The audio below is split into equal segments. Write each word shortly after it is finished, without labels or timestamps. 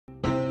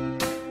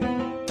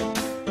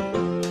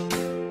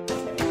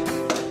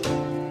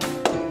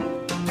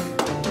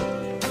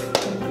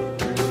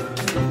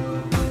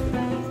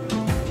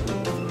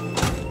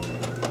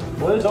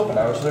is open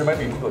hours, so there might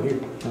be people here.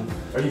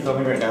 Are you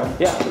filming right now?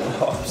 Yeah.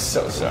 Oh, I'm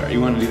so sorry.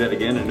 You want to do that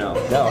again or no?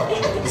 No.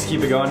 Just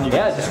keep it going?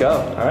 Yeah, just go.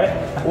 All right.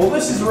 Well,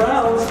 this is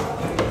rounds.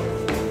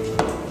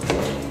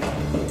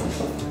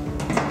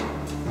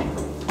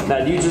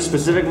 Now, do you just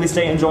specifically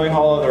stay in Joy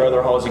Hall, or are there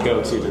other halls you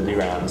go to do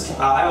rounds?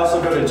 I also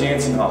go to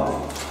Janssen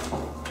Hall.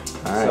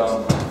 All right.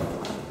 So,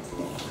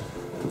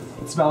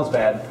 it smells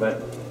bad,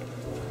 but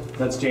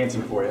that's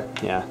Janssen for you.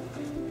 Yeah.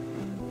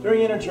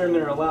 During interterm,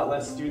 there are a lot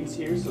less students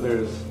here, so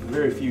there's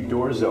very few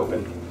doors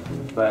open.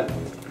 But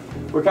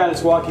we're kind of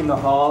just walking the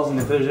halls, and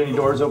if there's any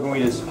doors open, we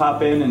just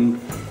pop in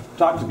and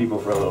talk to people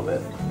for a little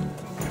bit.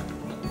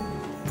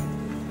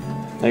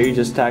 Are you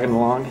just tagging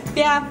along?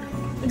 Yeah,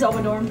 it's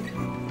open dorm.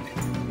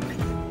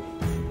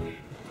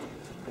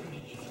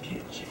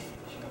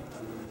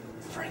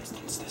 For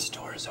instance, this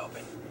door is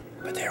open,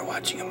 but they're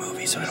watching a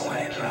movie, so I don't want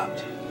to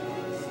interrupt.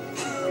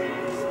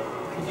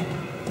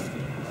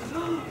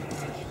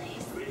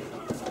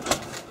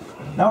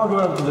 Now we're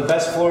going up to the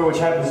best floor, which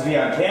happens to be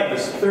on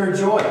campus, Third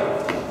Joy.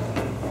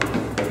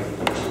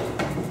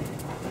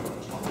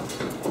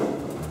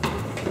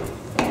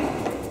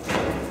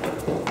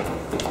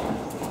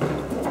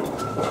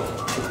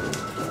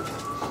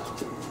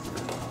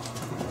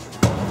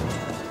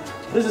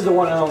 This is the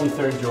one and only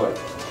Third Joy.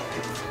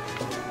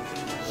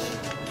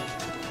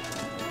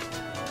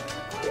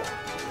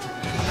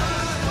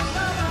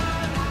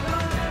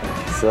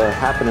 It's a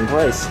happening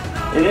place.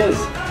 It is.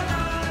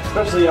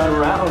 Especially on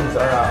rounds,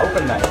 or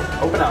open night,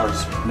 open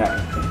hours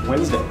night,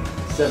 Wednesday,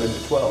 7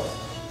 to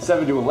 12.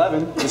 7 to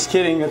 11, just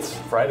kidding, it's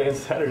Friday and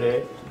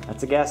Saturday.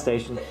 That's a gas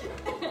station.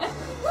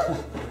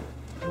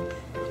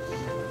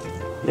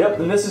 Yep,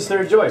 and this is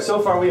Third Joy. So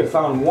far we have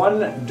found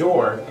one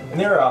door, and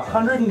there are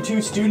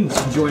 102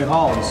 students in Joy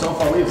Hall, and so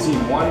far we have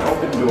seen one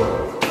open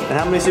door. And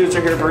how many students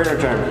are here for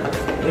interterm?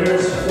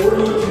 There's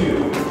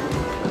 42.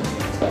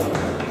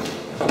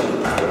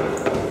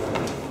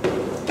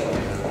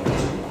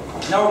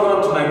 Now we're going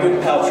up to my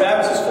good pal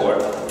Travis's floor.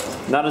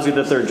 Not as good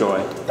as Third Joy.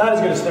 Not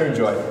as good as Third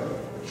Joy.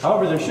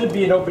 However, there should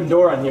be an open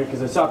door on here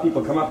because I saw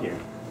people come up here.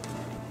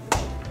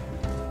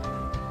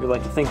 You'd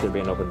like to think there'd be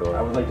an open door.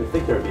 I would like to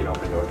think there would be an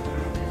open door.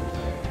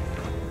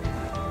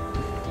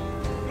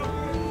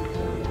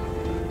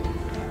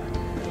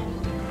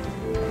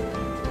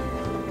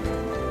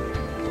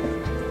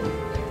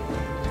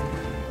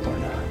 Or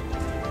not.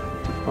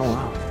 Oh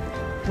wow.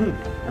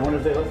 I wonder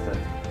if they left that.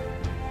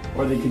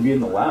 Or they could be in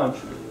the lounge.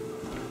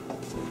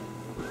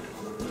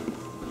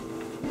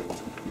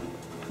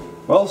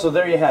 Well, so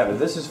there you have it.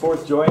 This is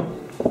Fourth Joy.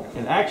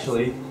 And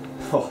actually,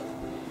 oh,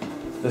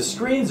 the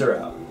screens are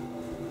out.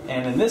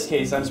 And in this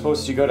case, I'm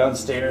supposed to go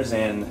downstairs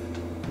and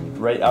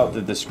write out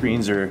that the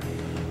screens are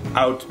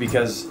out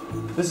because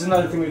this is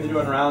another thing we have to do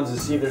on rounds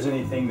is see if there's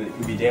anything that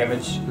could be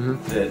damaged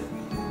that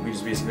we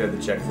just basically have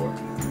to check for.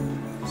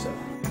 So,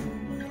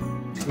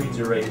 screens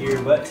are right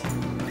here, but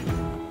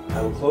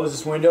I will close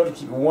this window to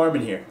keep it warm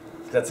in here.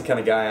 That's the kind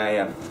of guy I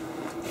am.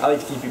 I like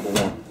to keep people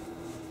warm.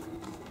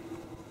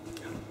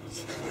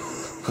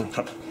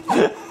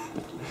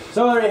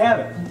 So there you have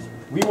it.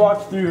 We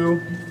walked through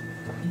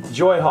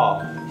Joy Hall.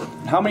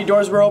 How many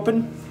doors were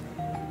open?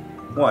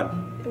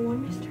 One. The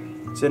one mystery.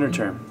 It's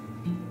interterm.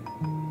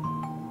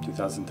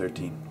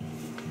 2013.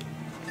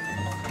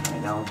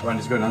 Right now, I'm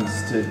just going on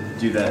to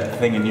do that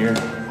thing in here.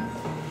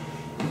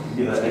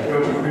 You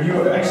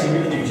actually,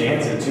 we can do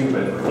Janssen too,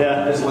 but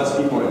Yeah. there's less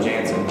people in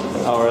Janssen.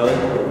 Oh really?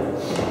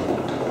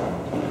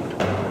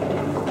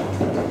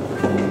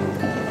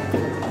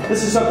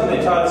 This is something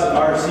they taught us in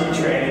RC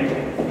training.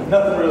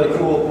 Nothing really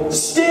cool.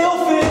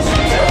 Stale fish!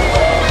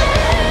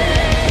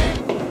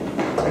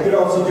 I could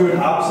also do an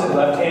opposite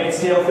left-handed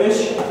stale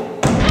fish.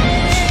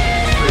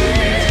 Pretty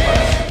advanced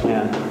class.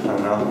 Yeah. I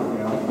don't know, you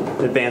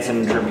know. Advancing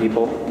intern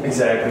people.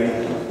 Exactly.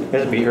 You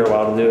guys be here a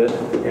while to do it.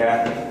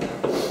 Yeah.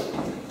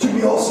 Took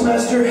me all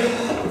semester.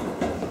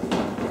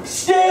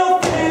 Stale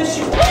fish!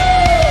 Woo!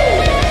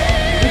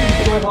 This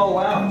is Joy Hall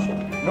Lounge.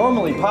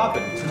 Normally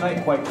poppin',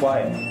 tonight quite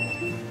quiet.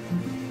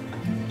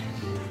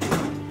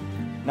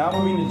 Now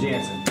moving to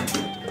Janssen.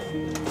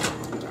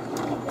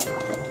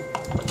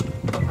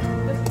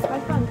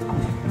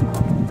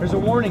 There's a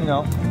warning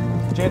though.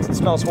 Janssen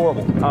smells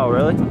horrible. Oh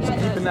really? Just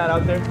keeping that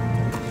out there.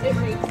 It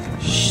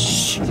reeks.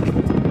 Shh.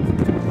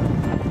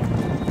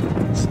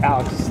 It's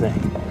Alex's thing.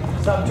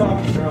 Stop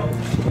talking, girl.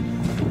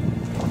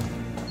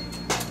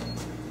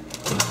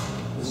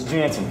 This is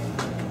Janssen.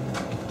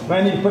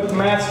 Might need to put the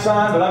masks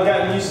on, but I've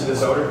gotten used to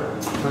this odor.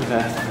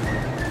 Okay.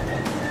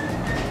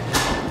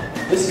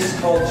 This is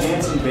called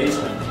Janssen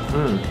Basement.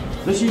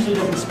 This usually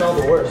doesn't smell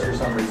the worst for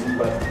some reason,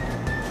 but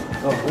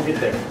oh, we'll get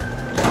there.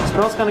 It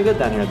smells kind of good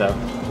down here though.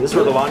 This is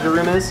where the laundry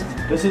room is?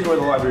 This is where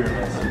the library room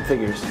is.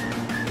 Figures.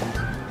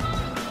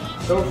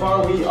 So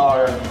far we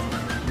are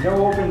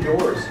no open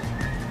doors.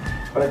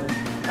 But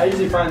I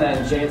usually find that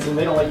in Janssen,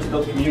 they don't like to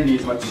build community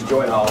as much as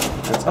Joy Hall.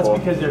 That's cool.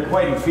 because they're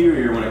quite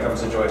inferior when it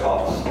comes to Joy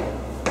Hall.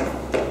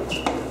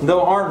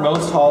 Though aren't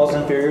most halls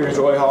inferior to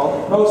Joy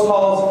Hall? Most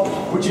halls,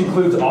 which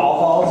includes all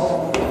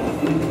halls,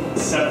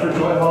 except for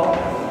Joy Hall.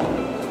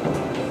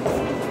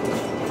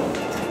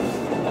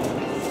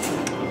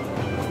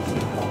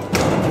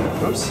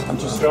 Oops, I'm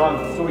too strong.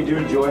 That's what we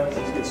do, Joy. Let's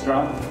get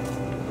strong.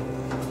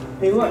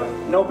 Hey, look,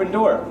 an open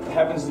door. It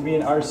happens to be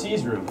in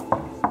RC's room.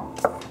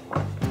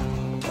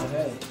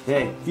 Hey.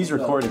 Hey, he's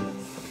recording.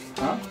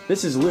 Huh?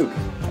 This is Luke.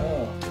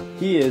 Oh.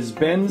 He is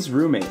Ben's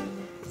roommate,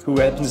 who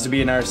happens to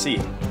be in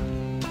RC.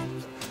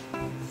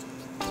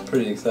 It's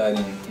pretty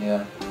exciting,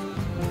 yeah.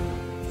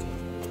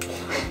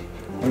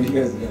 What are you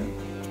guys doing?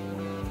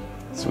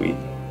 Sweet.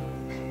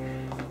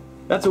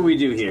 That's what we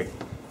do here.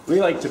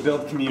 We like to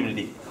build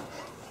community.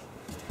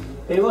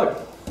 Hey, look,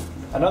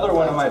 another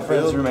one of my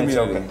friend's roommates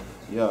open.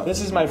 Yeah. This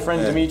is my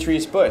friend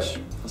Demetrius Bush.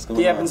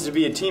 He happens to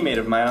be a teammate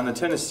of mine on the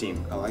tennis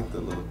team. I like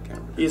the little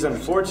camera. He's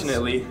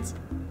unfortunately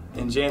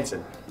in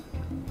Janssen.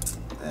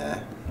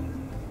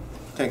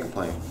 Can't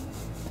complain.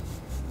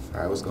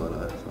 Alright, what's going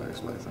on? So I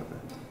explain something.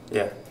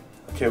 Yeah.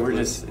 Okay, we're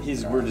just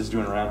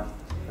doing a round.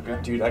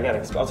 Okay. Dude,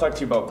 I'll talk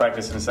to you about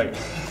practice in a second.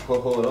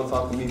 Hold on, don't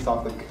talk to me,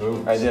 talk to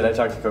coach. I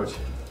talked to coach.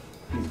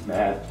 He's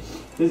mad.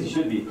 As he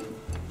should be.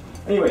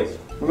 Anyways,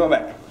 we're going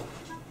back.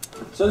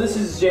 So this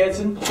is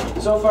Janssen.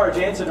 So far,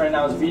 Janssen right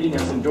now is feeding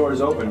us and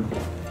doors open.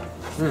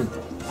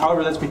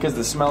 However, that's because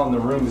the smell in the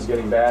room is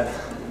getting bad.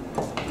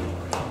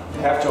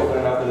 They have to open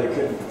it up or they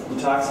could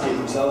intoxicate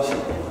themselves.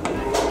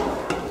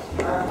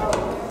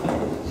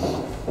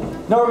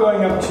 Now we're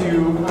going up to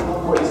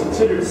what is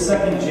considered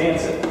second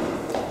Janssen.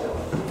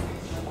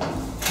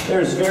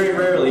 There's very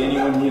rarely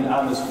anyone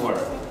on this floor.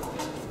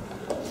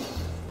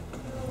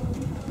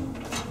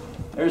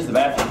 There's the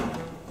bathroom.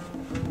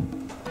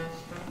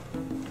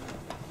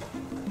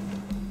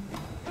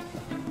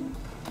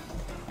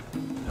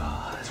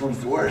 Oh, this one's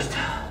the worst.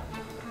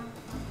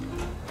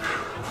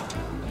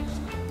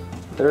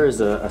 There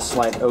is a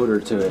slight odor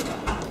to it.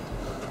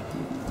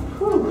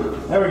 Whew.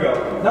 There we go.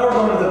 Now we're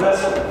going to the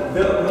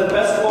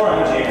best floor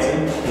on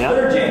Janssen. Yeah.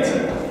 Third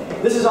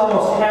Janssen. This is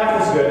almost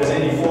half as good as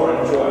any floor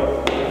on Joy.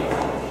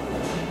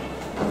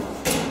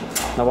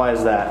 Now, why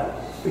is that?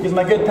 Because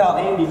my good pal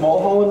Andy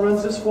Mulholland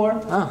runs this floor.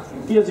 Oh.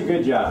 He does a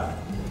good job.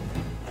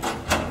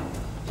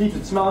 Keeps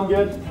it smelling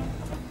good.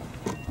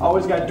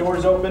 Always got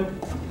doors open.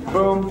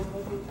 Boom.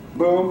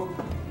 Boom.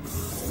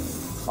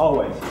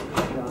 Always.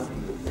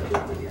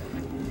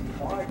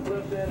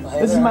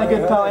 This is my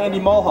good pal Andy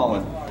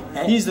Mulholland.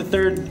 He's the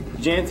third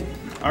Janssen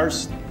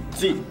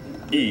RCE.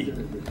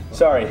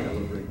 Sorry.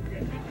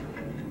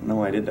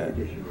 No, I did that.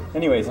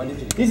 Anyways,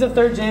 he's the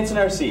third Janssen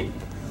RC.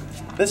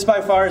 This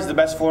by far is the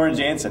best floor in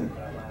Janssen.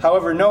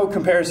 However, no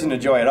comparison to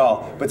Joy at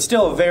all, but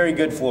still a very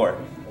good floor.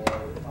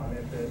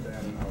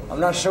 I'm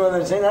not sure whether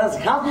to say that as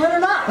a compliment or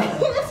not.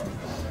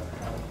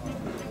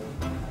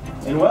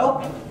 And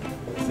well,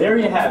 there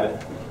you have it.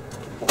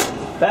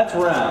 That's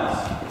rounds.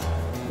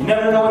 You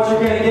never know what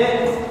you're gonna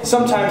get.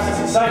 Sometimes it's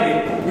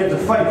exciting. You have to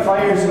fight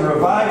fires and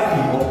revive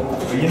people,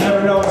 but you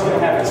never know what's gonna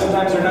happen.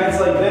 Sometimes there are nights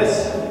like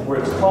this, where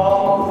it's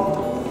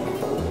calm,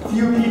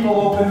 few people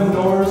open the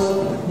doors,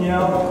 you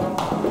know.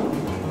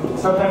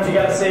 Sometimes you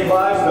gotta save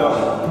lives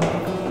though.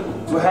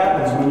 That's what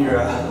happens when you're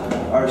a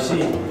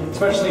RC,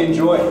 especially in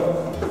Joy.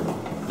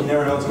 You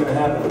never know what's gonna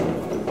happen.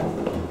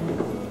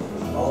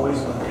 Always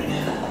wondering.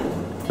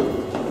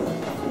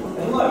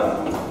 And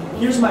look,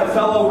 here's my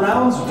fellow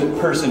rounds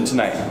person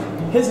tonight.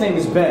 His name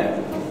is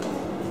Ben.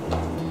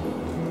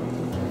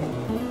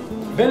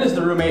 Ben is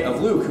the roommate of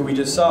Luke, who we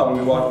just saw when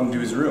we walked into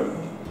his room.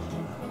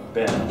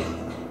 Ben.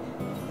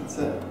 That's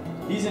it.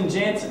 He's in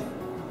Janssen.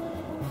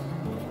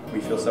 We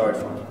feel sorry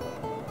for him.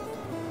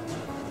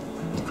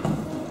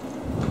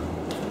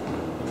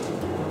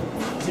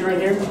 See right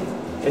here?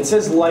 It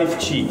says life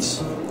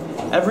cheats.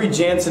 Every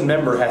Janssen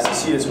member has to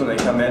see this when they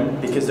come in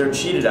because they're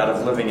cheated out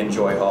of living in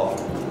Joy Hall.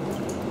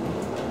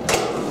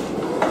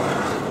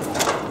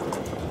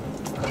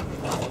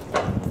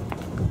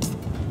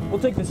 We'll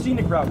take the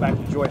scenic route back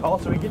to Joy Hall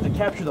so we get to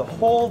capture the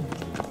whole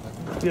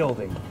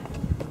building.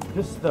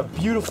 Just the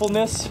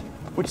beautifulness,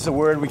 which is a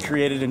word we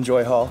created in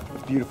Joy Hall,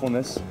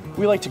 beautifulness.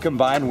 We like to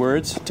combine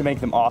words to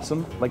make them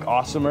awesome, like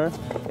awesomer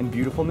and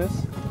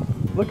beautifulness.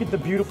 Look at the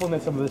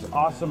beautifulness of this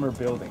awesomer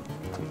building.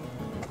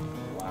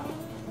 Wow.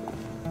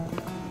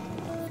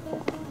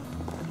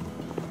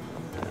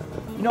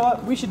 You know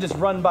what? We should just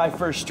run by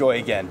First Joy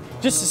again,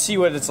 just to see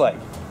what it's like.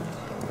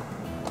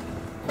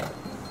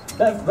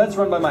 Let's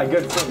run by my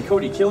good friend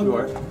Cody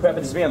Kilgore, who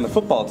happens to be on the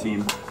football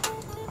team.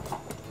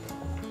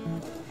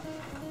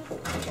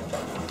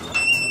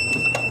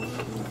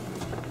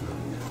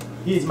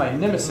 He's my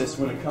nemesis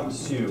when it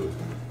comes to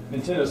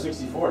Nintendo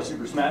 64,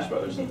 Super Smash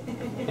Brothers.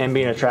 And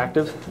being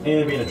attractive?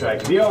 And being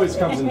attractive. He always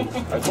comes in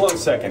a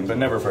close second, but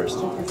never first.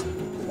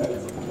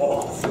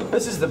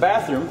 This is the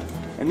bathroom,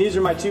 and these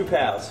are my two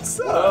pals.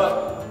 What's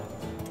up?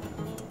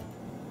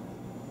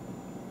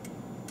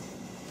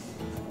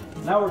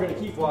 Now we're going to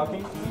keep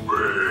walking.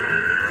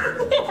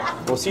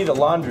 We'll see the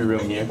laundry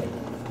room here.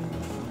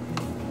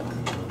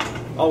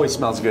 Always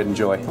smells good in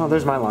Joy. Oh,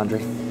 there's my laundry.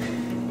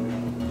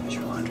 There's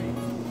your laundry.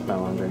 My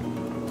laundry.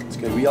 It's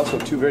good. We also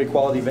have two very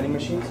quality vending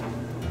machines.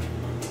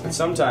 And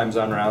sometimes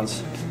on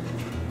rounds,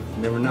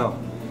 you never know.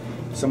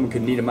 Someone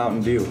could need a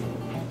Mountain Dew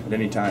at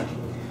any time.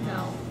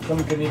 No.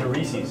 Someone could need a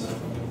Reese's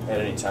at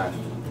any time.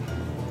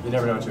 You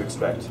never know what to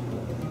expect.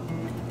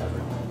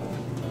 Ever.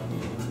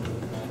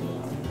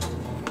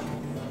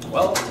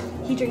 Well,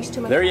 He drinks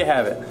too much. there you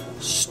have it.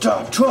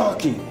 Stop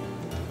talking!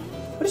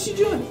 What is she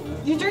doing?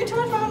 You drink too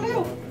much Mountain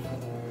Dew.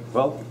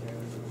 Well,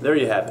 there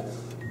you have it.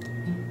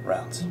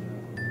 Rounds.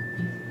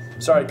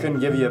 Sorry I couldn't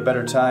give you a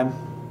better time,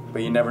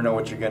 but you never know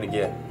what you're gonna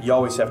get. You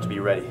always have to be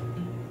ready.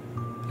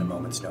 At a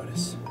moment's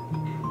notice.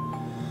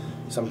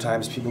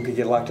 Sometimes people could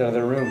get locked out of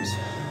their rooms.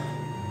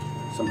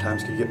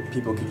 Sometimes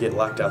people could get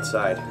locked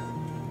outside.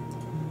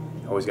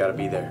 Always gotta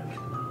be there,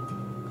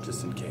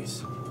 just in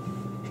case.